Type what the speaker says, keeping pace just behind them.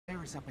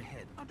Fire is up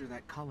ahead, under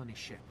that colony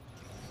ship.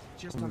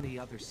 Just on the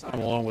other side.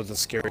 I'm along with the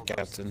scary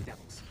captain.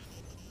 Devils.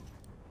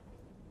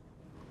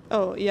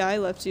 Oh, yeah, I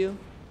left you.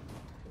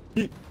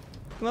 Come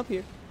up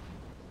here.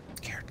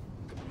 Scared.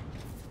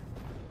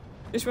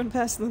 Just run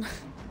past them.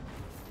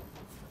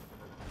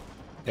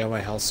 Yeah, my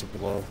health's super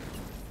low.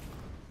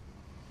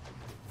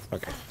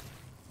 Okay.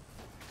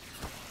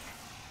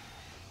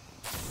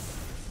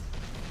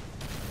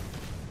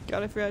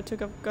 God, I forgot I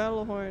took up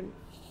Gallahorn.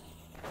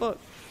 Fuck.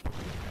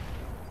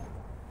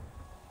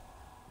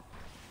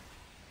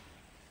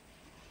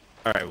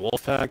 Alright,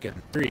 Wolfpack in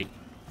 3,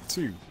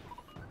 2.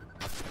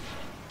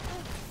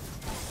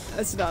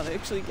 That's not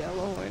actually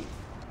Gallahorn.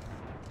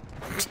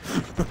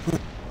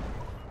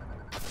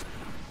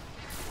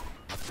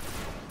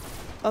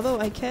 Although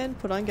I can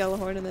put on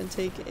Gallahorn and then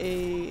take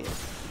a...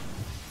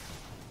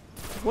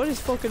 What is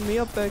fucking me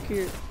up back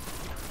here?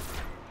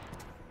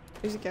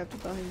 There's a captain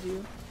behind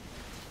you.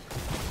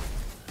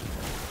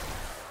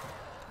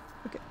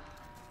 Okay.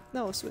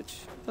 Now I'll switch.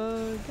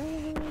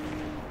 Gallahorn.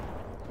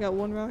 Got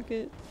one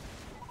rocket.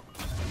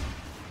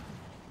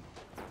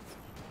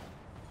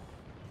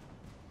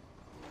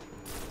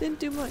 Didn't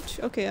do much.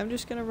 Okay, I'm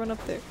just gonna run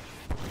up there.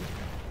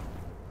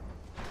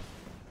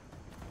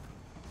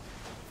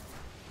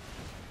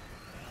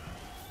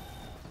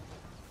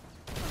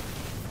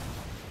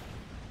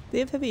 They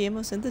have heavy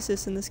ammo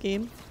synthesis in this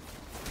game.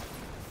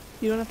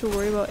 You don't have to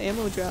worry about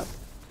ammo drops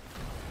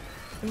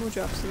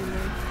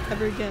anymore.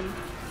 Ever again.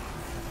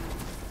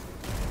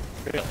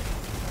 Really?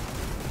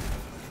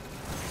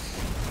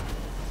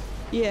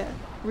 Yeah,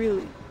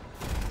 really.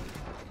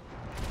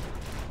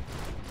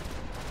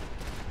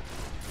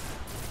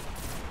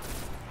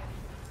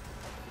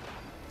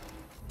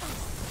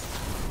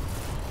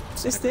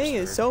 This thing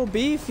is so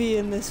beefy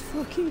in this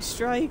fucking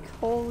strike.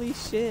 Holy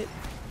shit.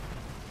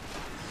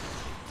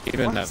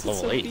 Even Why at is it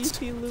level so 8.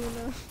 beefy,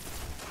 Luna?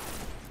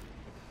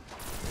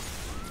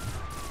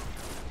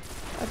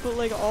 I put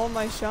like all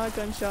my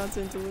shotgun shots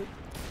into it.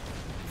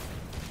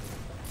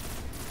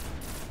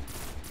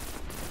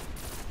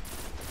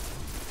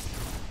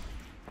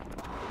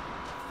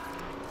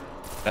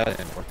 That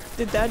didn't work.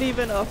 Did that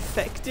even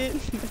affect it?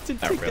 That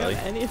didn't Not take really.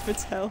 down any of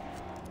its health.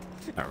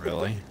 Not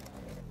really.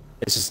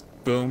 It's just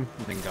boom,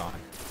 and then gone.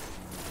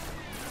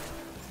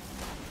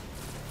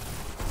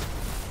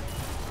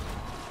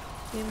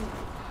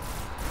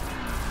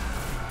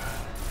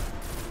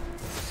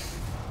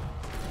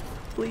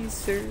 Please,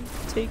 sir,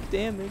 take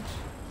damage.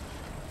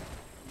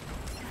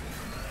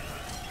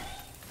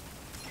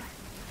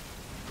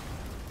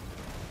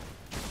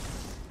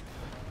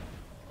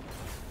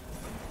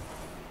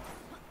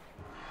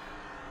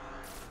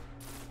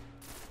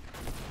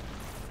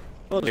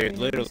 Well, dude,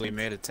 literally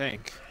made a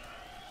tank.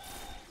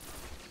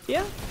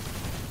 Yeah.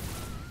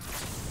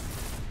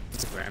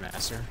 It's a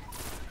Grandmaster.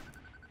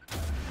 I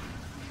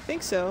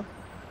think so.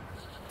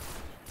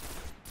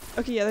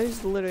 Okay, yeah,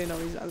 there's literally no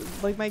reason.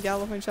 Like, my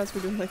Gallahorn shots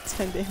were doing like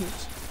 10 damage.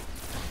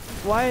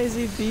 Why is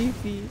he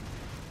beefy?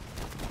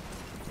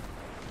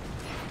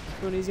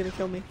 Rooney's gonna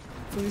kill me.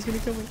 Rooney's gonna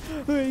kill me.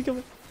 Rooney, kill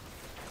me.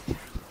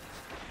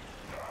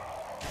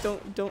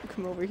 Don't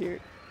come over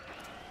here.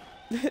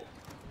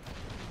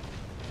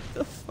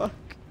 The fuck?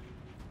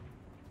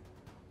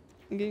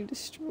 I'm getting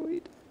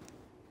destroyed.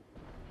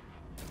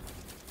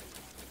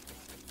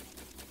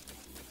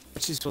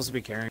 Is she supposed to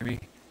be carrying me?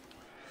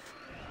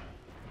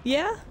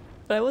 Yeah,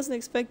 but I wasn't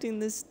expecting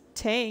this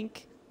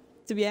tank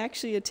to be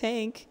actually a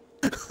tank.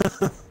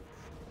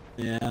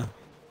 Yeah.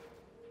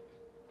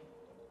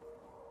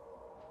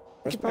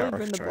 I could probably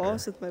burn the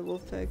boss with my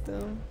wolf pack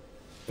though.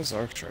 Where's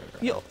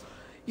Arctrader?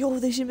 Yo,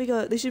 they should make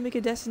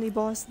a Destiny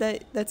boss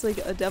that's like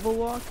a Devil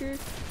Walker,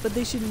 but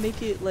they should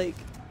make it like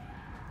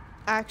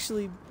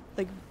actually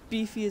like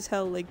beefy as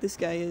hell like this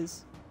guy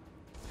is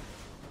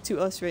to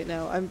us right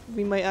now.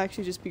 We might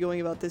actually just be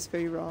going about this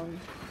very wrong.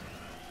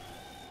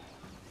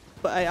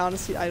 But I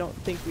honestly don't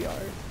think we are.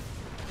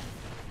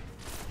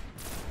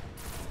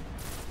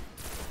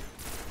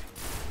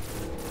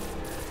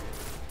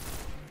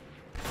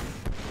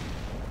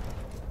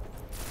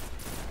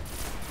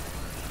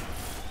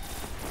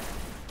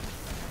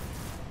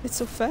 It's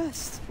so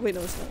fast. Wait,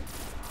 no, it's not.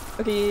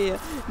 Okay, yeah.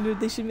 No,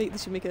 they should make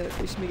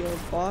a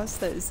boss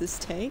that is this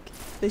tank.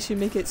 They should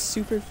make it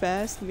super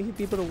fast, make it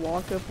be able to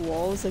walk up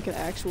walls like an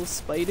actual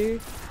spider,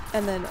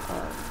 and then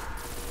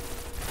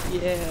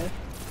yeah,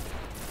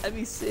 that'd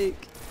be sick.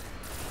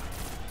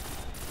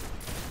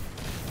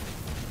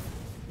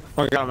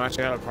 Oh my god, I'm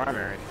actually out of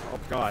primary. Oh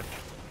god.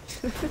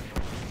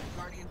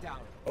 Guardian down.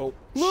 Oh.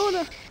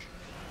 Luna.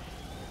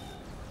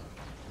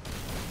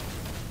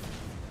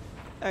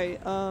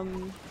 Alright,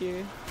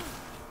 here.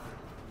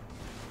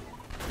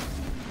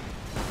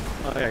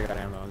 Oh yeah, I got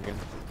ammo again.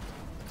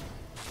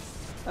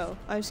 Oh,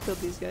 I just killed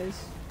these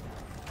guys.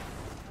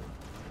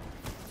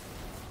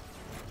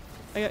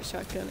 I got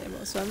shotgun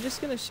ammo, so I'm just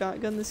gonna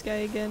shotgun this guy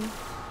again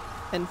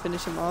and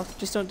finish him off.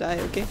 Just don't die,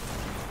 okay?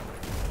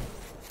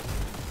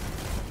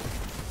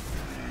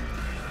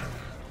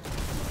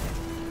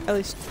 At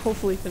least,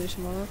 hopefully finish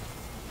him off.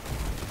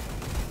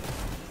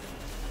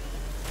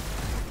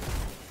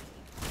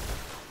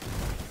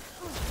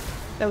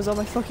 That was all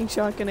my fucking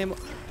shotgun ammo.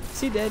 Is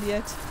he dead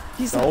yet?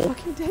 He's No. not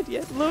fucking dead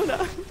yet.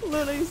 Luna!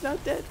 Luna, he's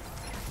not dead.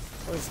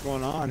 What's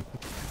going on?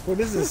 What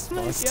is this? Oh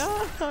my Bust?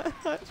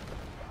 god!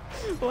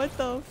 What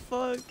the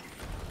fuck?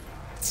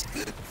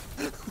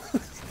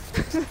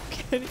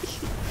 Kenny,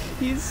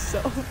 he's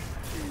so...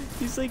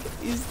 He's like,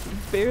 he's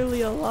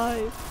barely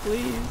alive,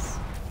 please.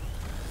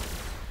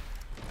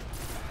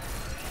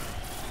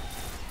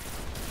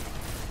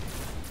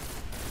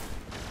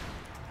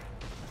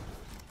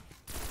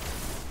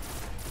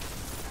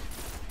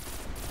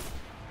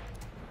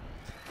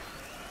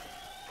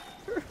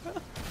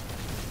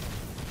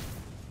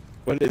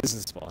 What is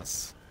this,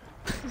 boss?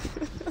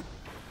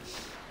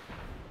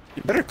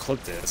 You better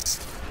clip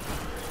this.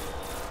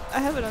 I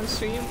have it on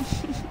stream.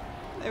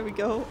 There we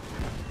go.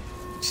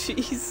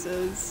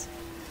 Jesus.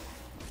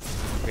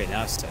 Okay,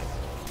 now it's dead.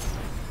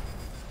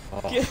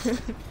 Oh, Yeah.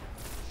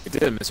 we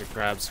did it, Mr.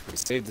 Krabs. We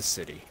saved the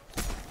city.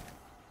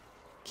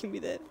 Give me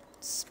that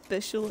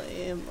special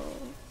ammo.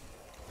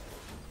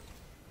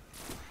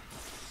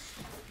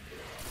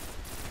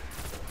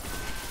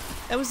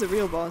 That was the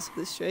real boss of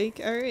this Drake.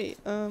 Alright,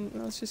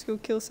 let's just go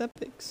kill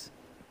Septics.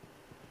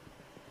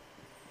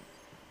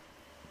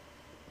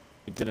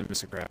 We did it,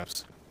 Mr.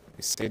 Krabs.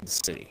 We saved the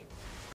city.